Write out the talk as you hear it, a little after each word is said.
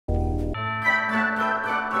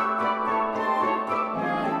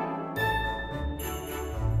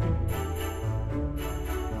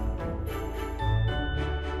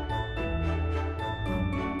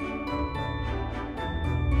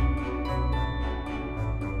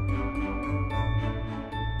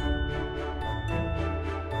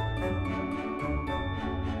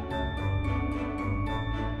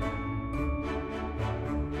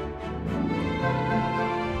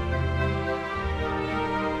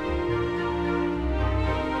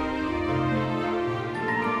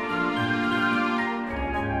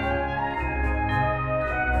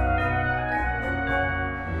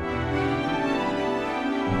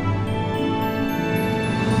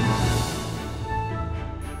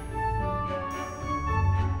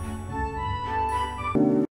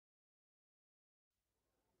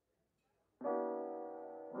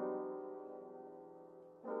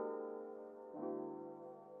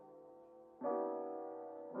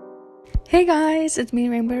Hey guys, it's me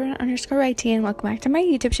Rainbow_IT and welcome back to my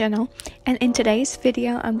YouTube channel. And in today's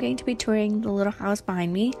video, I'm going to be touring the little house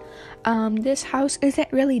behind me. This house isn't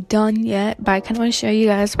really done yet, but I kind of want to show you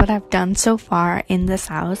guys what I've done so far in this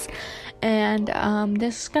house. And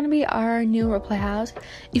this is going to be our new roleplay house.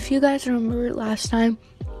 If you guys remember last time,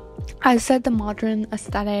 I said the modern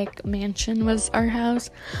aesthetic mansion was our house.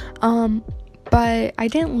 But I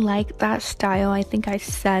didn't like that style. I think I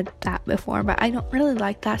said that before, but I don't really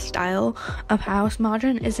like that style of house.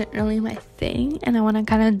 Modern isn't really my thing, and I want to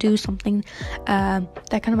kind of do something that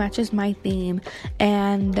kind of matches my theme.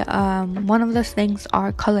 And one of those things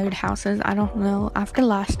are colored houses. I don't know, after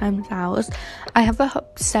last time's house, I have an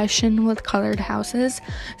obsession with colored houses.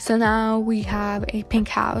 So now we have a pink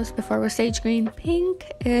house. Before it was sage green. Pink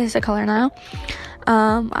is the color now.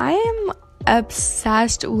 I am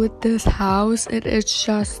obsessed with this house. It is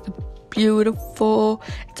just beautiful.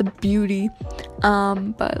 It's a beauty.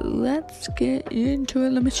 But let's get into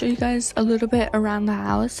it. Let me show you guys a little bit around the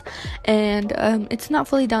house. And it's not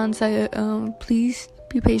fully done, so please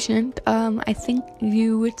be patient. I think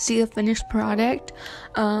you would see a finished product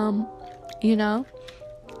you know,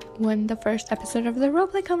 when the first episode of the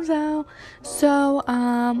roleplay comes out. So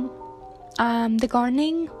the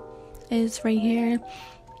gardening is right here.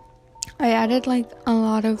 I added like a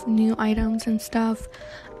lot of new items and stuff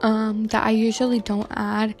that I usually don't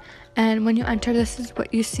add. And when you enter, this is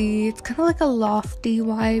what you see. It's kind of like a lofty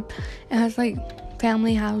vibe. It has like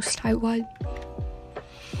family house type vibe.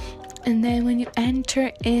 And then when you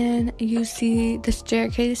enter in, you see the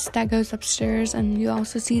staircase that goes upstairs, and you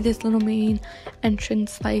also see this little main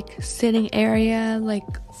entrance, like sitting area, like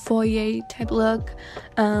foyer type look.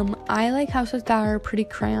 I like houses that are pretty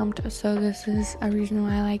cramped, so this is a reason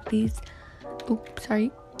why I like these. Oops,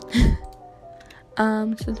 sorry.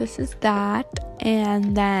 So this is that,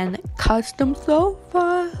 and then custom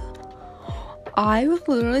sofa. I was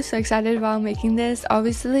literally so excited about making this.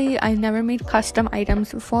 Obviously, I never made custom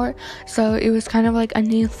items before, so it was kind of like a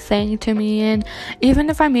new thing to me. And even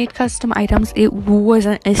if I made custom items, it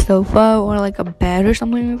wasn't a sofa or like a bed or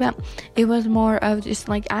something like that. It was more of just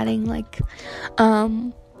like adding like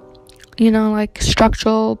like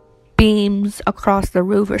structural beams across the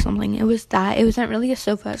roof or something. It was that. It wasn't really a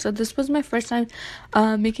sofa. So this was my first time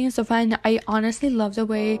making a sofa, and I honestly love the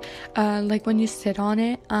way like when you sit on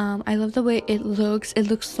it. I love the way it looks. It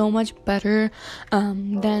looks so much better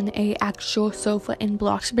than a actual sofa in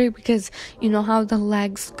Bloxburg, because you know how the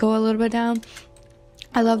legs go a little bit down.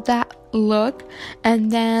 I love that look.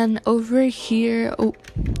 And then over here,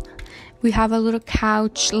 we have a little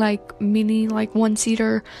couch, like mini, like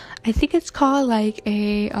one-seater. I think it's called like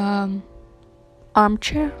a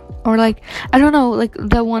armchair, or like, I don't know, like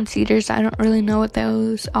the one-seaters. I don't really know what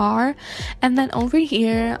those are. And then over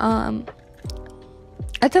here,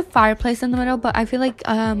 it's a fireplace in the middle, but I feel like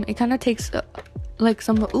it kind of takes like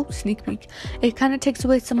some sneak peek. It kind of takes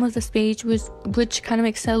away some of the space, which kind of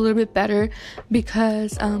makes it a little bit better,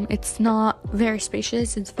 because it's not very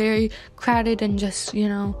spacious. It's very crowded and just,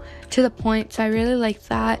 to the point. So I really like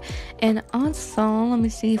that. And also, let me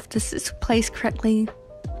see if this is placed correctly.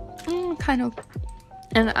 Kind of.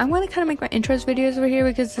 And I want to kind of make my intros videos over here,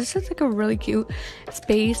 because this is like a really cute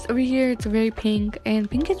space over here. It's very pink,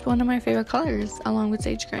 and pink is one of my favorite colors along with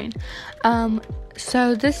sage green.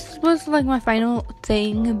 So this was like my final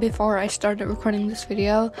thing before I started recording this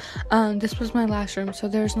video. This was my last room, so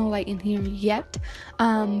there's no light in here yet.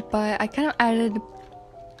 But I kind of added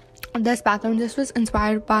this bathroom. This was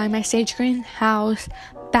inspired by my sage green house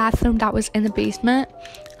bathroom that was in the basement.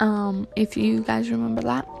 If you guys remember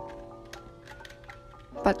that.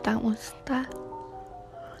 But that was that.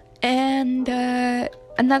 And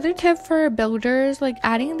another tip for builders, like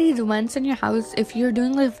adding these vents in your house, if you're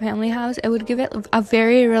doing like a family house, it would give it a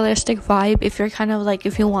very realistic vibe. If you're kind of like,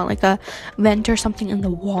 if you want like a vent or something in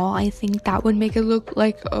the wall, I think that would make it look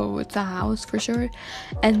like, oh, it's a house for sure.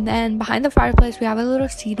 And then behind the fireplace, we have a little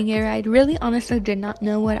seating area. I really honestly did not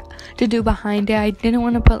know what to do behind it. I didn't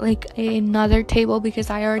want to put like another table,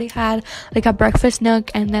 because I already had like a breakfast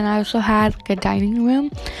nook, and then I also had like a dining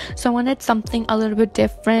room. So I wanted something a little bit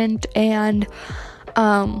different. And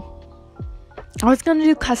I was gonna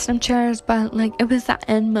do custom chairs, but like it was that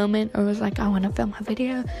end moment, or it was like, I want to film a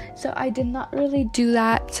video, so I did not really do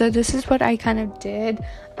that. So this is what I kind of did.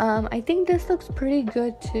 I think this looks pretty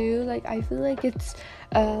good too. Like I feel like it's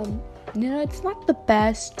it's not the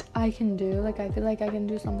best I can do. Like I feel like I can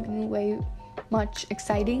do something way much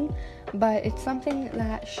exciting, but it's something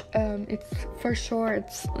that it's for sure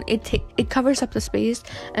it covers up the space.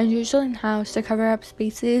 And usually in house, to cover up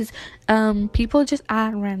spaces, people just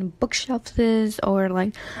add random bookshelves or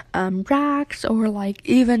like racks or like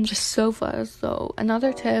even just sofas. So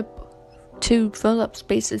another tip to fill up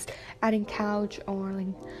spaces, adding couch or like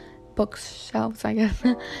bookshelves, I guess.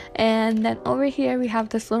 And then over here we have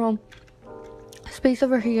this little space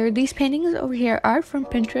over here. These paintings over here are from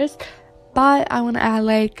Pinterest, but I want to add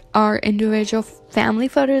like our individual family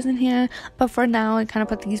photos in here. But for now, I kind of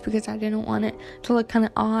put these because I didn't want it to look kind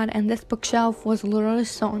of odd. And this bookshelf was literally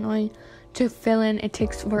so annoying to fill in. It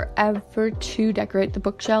takes forever to decorate the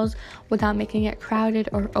bookshelves without making it crowded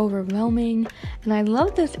or overwhelming. And I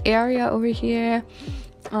love this area over here.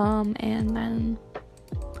 And then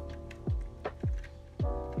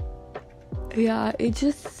yeah, it's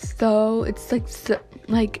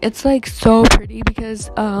like so pretty because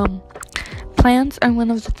plants are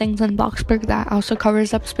one of the things in Bloxburg that also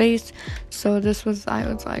covers up space. So I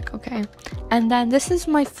was like, okay. And then this is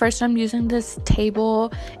my first time using this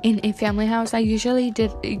table in a family house. I usually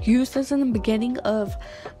use this in the beginning of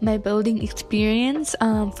my building experience,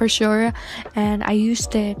 for sure. And I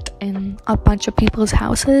used it in a bunch of people's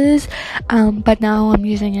houses, but now I'm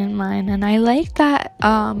using it in mine. And I like that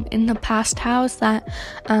in the past house that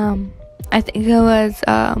I think it was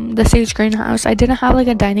the Sage Green house, I didn't have like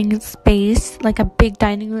a dining space, like a big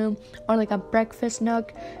dining room or like a breakfast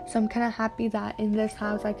nook. So I'm kind of happy that in this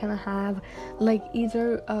house I kind of have like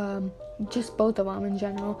either just both of them in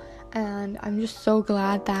general. And I'm just so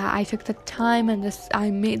glad that I took the time and I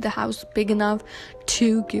made the house big enough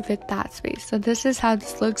to give it that space. So this is how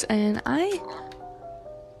this looks. And I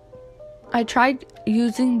tried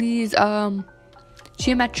using these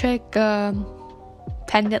geometric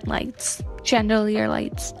pendant lights, chandelier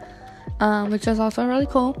lights, which is also really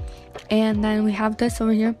cool. And then we have this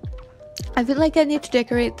over here. I feel like I need to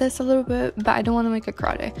decorate this a little bit, but I don't want to make it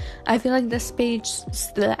crowded. I feel like this space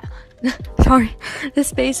this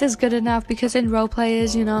space is good enough because in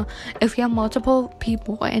roleplays, you know, if we have multiple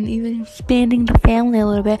people and even expanding the family a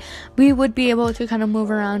little bit, we would be able to kind of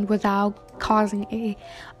move around without causing a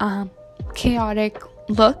chaotic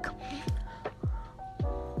look.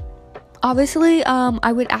 Obviously,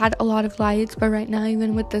 I would add a lot of lights, but right now,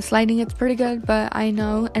 even with this lighting, it's pretty good, but I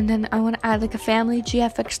know. And then I want to add like a family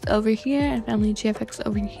GFX over here and family GFX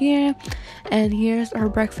over here. And here's our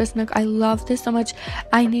breakfast nook. I love this so much.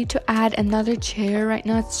 I need to add another chair. Right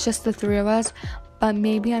now, it's just the three of us, but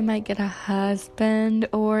maybe I might get a husband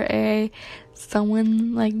or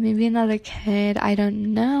someone, like maybe another kid. I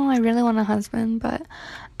don't know. I really want a husband, but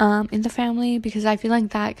in the family, because I feel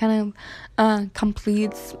like that kind of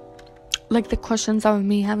completes like the questions of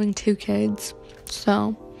me having 2 kids.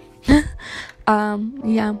 So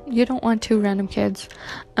yeah, you don't want 2 random kids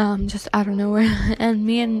just out of nowhere. And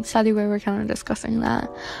me and sadiway were kind of discussing that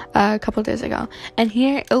a couple days ago. And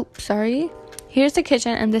here's the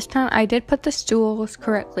kitchen, and this time I did put the stools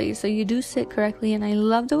correctly, so you do sit correctly. And I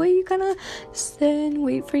love the way you kind of sit and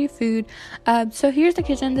wait for your food. So here's the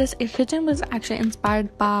kitchen. This kitchen was actually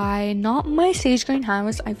inspired by not my sage green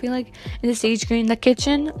house. I feel like in the sage green, the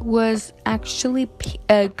kitchen was actually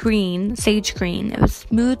green, sage green. It was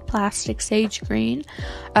smooth plastic sage green.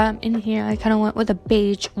 In here I kind of went with a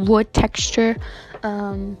beige wood texture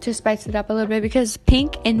to spice it up a little bit, because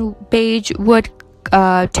pink and beige wood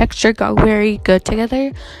texture got very good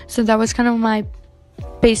together. So that was kind of my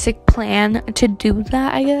basic plan to do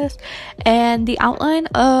that, I guess. And the outline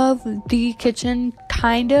of the kitchen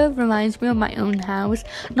kind of reminds me of my own house,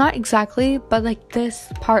 not exactly, but like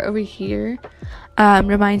this part over here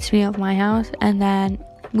reminds me of my house. And then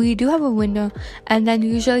we do have a window, and then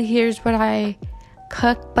usually here's what I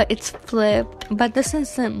cook, but it's flipped. But this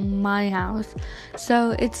isn't my house,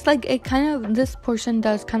 so it's like this portion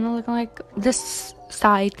does kind of look like, this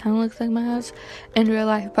side kind of looks like my house in real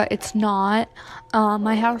life, but it's not.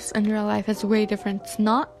 My house in real life is way different. It's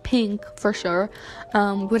not pink for sure.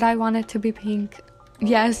 Would I want it to be pink?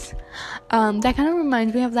 Yes. That kind of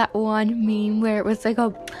reminds me of that one meme where it was like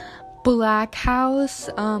a black house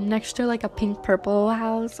next to like a pink purple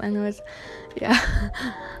house, and it was, yeah.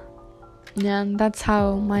 Yeah, and that's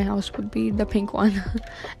how my house would be, the pink one.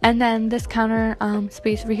 And then this counter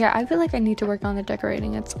space over here, I feel like I need to work on the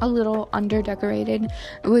decorating. It's a little under decorated,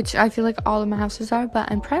 which I feel like all of my houses are, but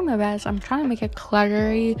I'm trying my best. I'm trying to make it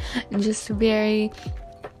cluttery and just very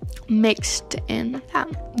mixed in.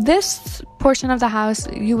 This portion of the house,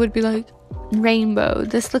 you would be like, rainbow,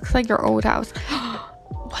 this looks like your old house.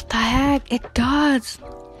 What the heck? It does.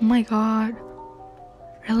 Oh my god,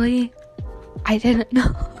 really? I didn't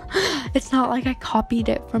know. It's not like I copied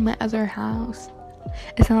it from my other house.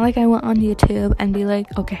 It's not like I went on YouTube and be like,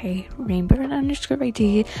 okay,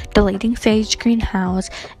 rainbow_IT, deleting sage green house,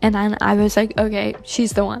 and then I was like, okay,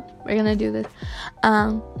 she's the one. We're gonna do this.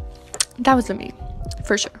 That wasn't me,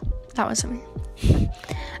 for sure. That wasn't me.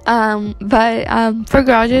 But for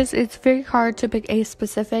garages, it's very hard to pick a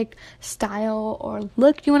specific style or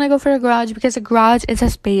look you want to go for a garage, because a garage is a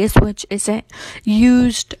space which isn't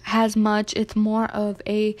used as much. It's more of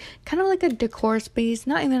a kind of like a decor space,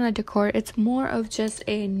 not even a decor, it's more of just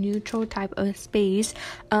a neutral type of space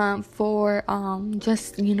for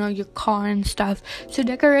just, you know, your car and stuff. So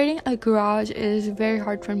decorating a garage is very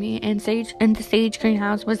hard for me, and the sage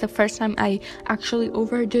greenhouse was the first time I actually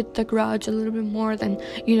overdid the garage a little bit more than,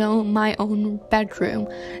 you know, my own bedroom.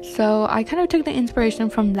 So I kind of took the inspiration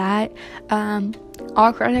from that.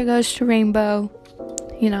 All credit goes to Rainbow.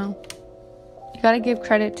 You know, you gotta give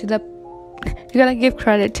credit to the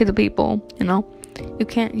people. You know, you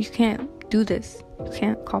can't do this. You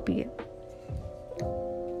can't copy it.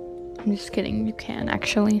 I'm just kidding. You can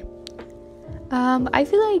actually. I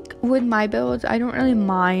feel like with my builds, I don't really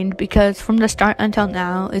mind, because from the start until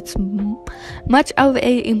now, it's much of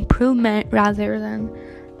a improvement rather than,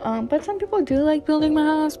 but some people do like building my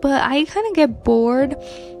house, but I kind of get bored,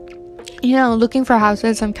 you know, looking for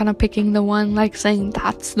houses and kind of picking the one, like saying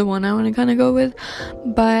that's the one I want to kind of go with.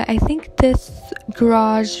 But I think this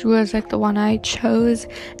garage was like the one I chose,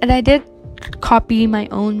 and I did copy my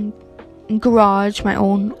own garage, my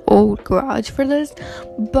own old garage for this,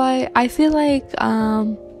 but I feel like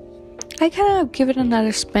I kind of give it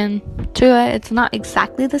another spin to it. It's not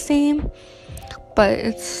exactly the same, but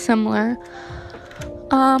it's similar.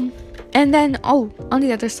 And then on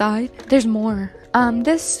the other side there's more.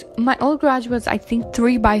 My old garage was, I think,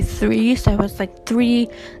 3x3, so it was like 3,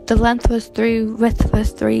 the length was 3, width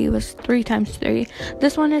was 3, it was 3 times 3.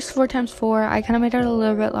 This one is 4 times 4. I kind of made it a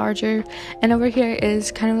little bit larger, and over here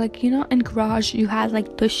is kind of like, you know, in garage you had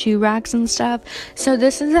like the shoe racks and stuff, so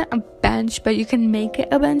this isn't a bench, but you can make it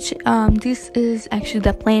a bench. This is actually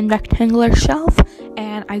the plain rectangular shelf,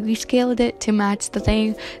 and I rescaled it to match the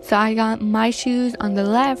thing. So I got my shoes on the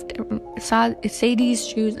left, Sadie's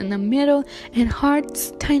shoes in the middle, and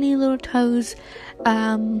Heart's tiny little toes,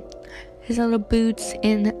 his little boots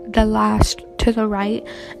in the last to the right,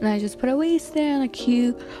 and I just put a waist there and a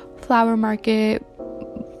cute flower market,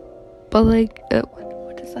 but like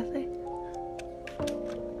what does that say?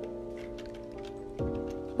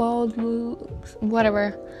 Bald loops,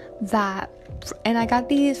 whatever that. And I got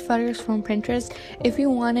these photos from Pinterest. If you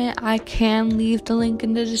want it, I can leave the link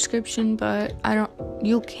in the description, but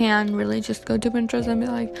you can really just go to Pinterest and be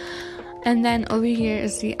like. And then over here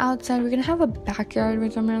is the outside. We're gonna have a backyard,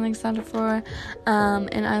 which I'm really excited for.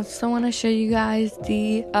 And I also want to show you guys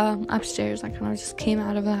the upstairs. I kind of just came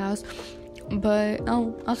out of the house, but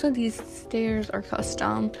also these stairs are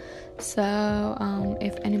custom. So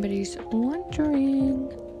if anybody's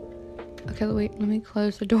wondering. Okay, wait, let me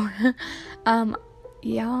close the door.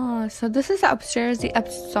 Yeah, so this is the upstairs.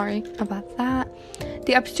 Sorry about that.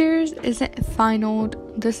 The upstairs isn't finalized.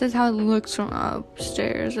 This is how it looks from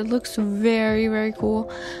upstairs. It looks very, very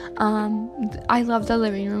cool. I love the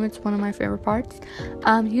living room. It's one of my favorite parts.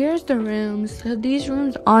 Here's the rooms. So these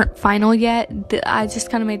rooms aren't final yet. I just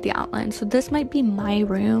kind of made the outline. So this might be my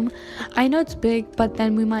room. I know it's big, but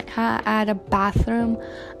then we might add a bathroom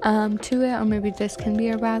to it, or maybe this can be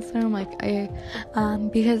a bathroom, like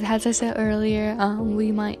because as I said earlier,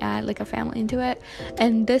 we might add like a family into it,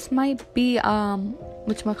 and this might be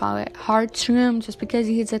Heart's room, just because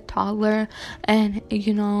he's a toddler and,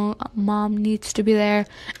 you know, mom needs to be there,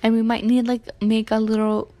 and we might need like make a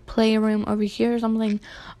little playroom over here or something,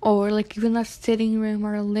 or like even a sitting room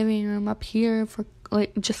or a living room up here for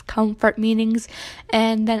like just comfort meetings.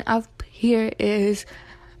 And then up here is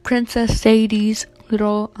Princess Sadie's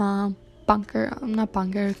little bunker. Not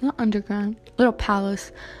bunker, it's not underground, little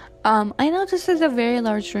palace. I know this is a very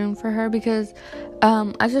large room for her, because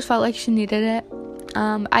I just felt like she needed it.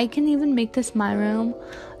 I can even make this my room,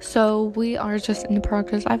 so we are just in the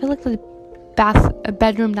progress. I feel like the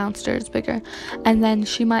bedroom downstairs is bigger, and then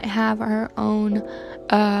she might have her own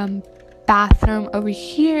bathroom over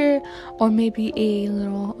here, or maybe a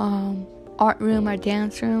little art room or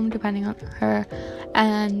dance room, depending on her.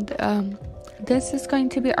 And this is going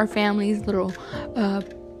to be our family's little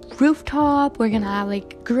rooftop. We're gonna have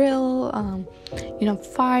like grill,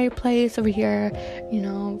 fireplace over here,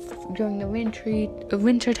 during the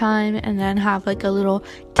winter time, and then have like a little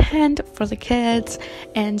tent for the kids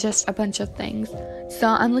and just a bunch of things. So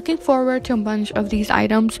I'm looking forward to a bunch of these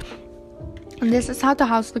items. And this is how the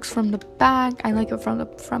house looks from the back. I like it from the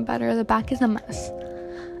front better. The back is a mess.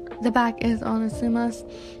 the back is honestly a mess.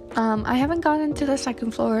 I haven't gotten to the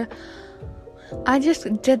second floor. I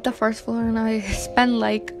just did the first floor and I spent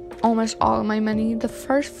like almost all of my money. The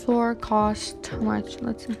first floor cost how much?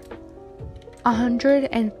 Let's see,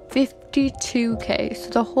 152k. So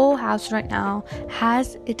the whole house right now,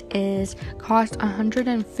 as it is, cost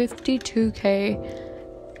 152k.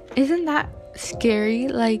 Isn't that scary?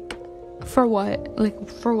 Like, for what?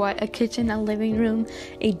 A kitchen, a living room,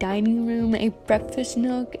 a dining room, a breakfast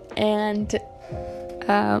nook, and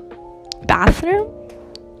a bathroom?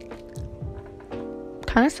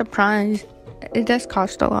 Kind of surprised. It does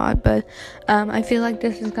cost a lot, but I feel like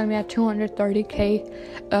this is gonna be a 230k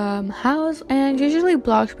house. And usually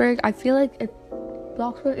Bloxburg, I feel like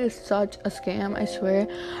Bloxburg is such a scam, I swear.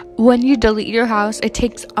 When you delete your house, it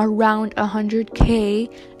takes around 100k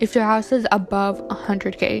if your house is above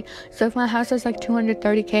 100k. So if my house is like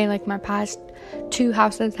 230k, like my past 2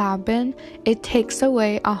 houses have been, it takes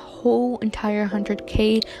away a whole entire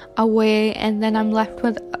 100k away, and then I'm left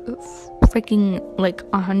with freaking like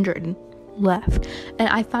 100 left. And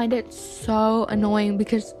I find it so annoying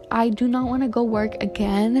because I do not want to go work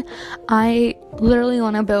again. I literally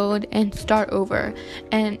want to build and start over.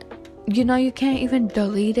 And you know, you can't even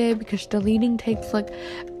delete it because deleting takes like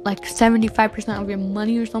 75% of your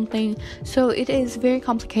money or something. So it is very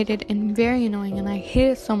complicated and very annoying, and I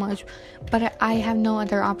hate it so much, but I have no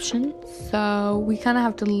other option. So we kind of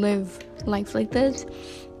have to live life like this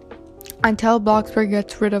until Bloxburg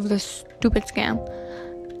gets rid of this stupid scam.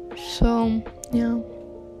 So yeah,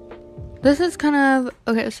 this is kind of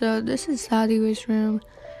okay. So this is Sadiway's room,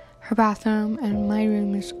 her bathroom, and my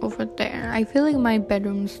room is over there. I feel like my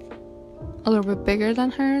bedroom's a little bit bigger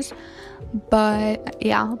than hers, but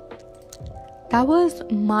yeah, that was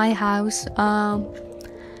my house.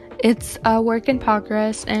 It's a work in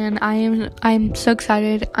progress, and I'm so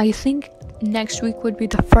excited. I think next week would be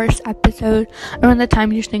the first episode. Around the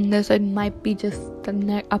time you're seeing this, it might be just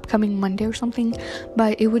the upcoming Monday or something,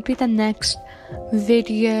 but it would be the next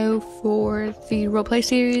video for the roleplay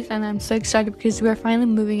series. And I'm so excited because we're finally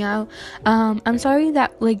moving out. I'm sorry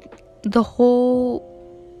that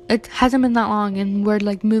it hasn't been that long and we're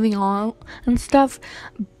like moving on and stuff,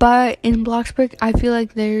 but in Bloxburg I feel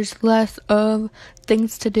like there's less of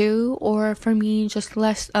things to do, or for me, just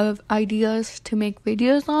less of ideas to make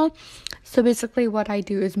videos on. So basically what I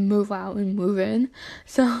do is move out and move in.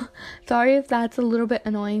 So sorry if that's a little bit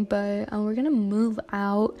annoying, but we're gonna move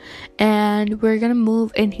out and we're gonna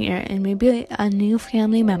move in here, and maybe a new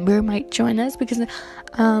family member might join us because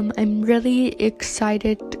I'm really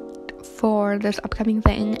excited for this upcoming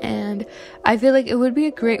thing, and I feel like it would be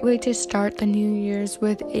a great way to start the New Year's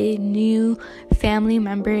with a new family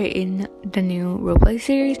member in the new roleplay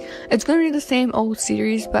series. It's gonna be the same old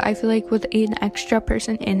series, but I feel like with an extra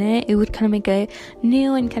person in it, it would kind of make it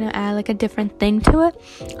new and kind of add like a different thing to it.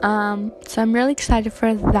 So I'm really excited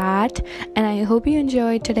for that, and I hope you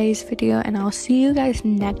enjoyed today's video, and I'll see you guys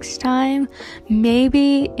next time,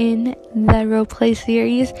 maybe in the roleplay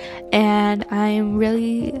series. And I'm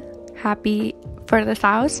really happy for this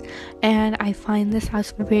house, and I find this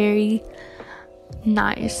house very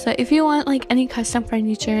nice. So if you want like any custom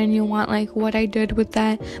furniture and you want like what I did with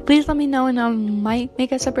that, please let me know, and I might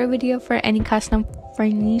make a separate video for any custom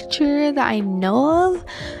furniture that I know of.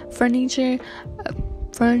 Furniture,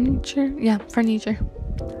 yeah,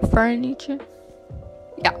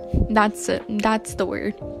 that's it, that's the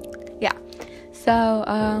word. Yeah. So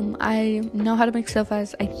I know how to make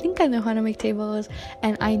sofas, I think I know how to make tables,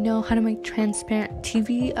 and I know how to make transparent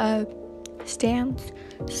TV stands.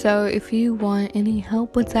 So if you want any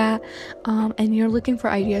help with that, and you're looking for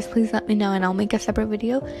ideas, please let me know, and I'll make a separate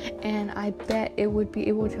video, and I bet it would be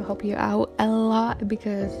able to help you out a lot,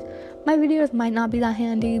 because my videos might not be that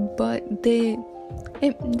handy, but they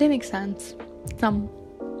make sense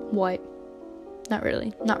somewhat. Not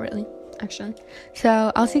really actually.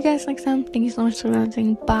 So I'll see you guys next time. Thank you so much for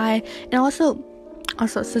watching. Bye. And also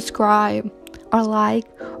subscribe or like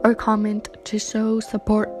or comment to show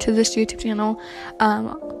support to this YouTube channel.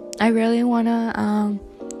 I really want to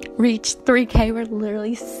reach 3k. We're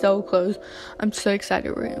literally so close. I'm so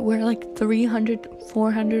excited. We're like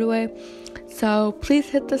 400 away. So please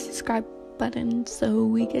hit the subscribe button so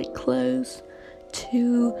we get close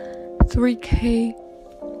to 3k,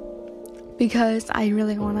 because I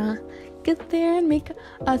really want to get there and make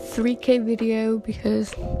a 3k video,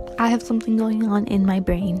 because I have something going on in my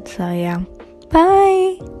brain. So yeah,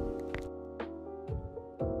 bye.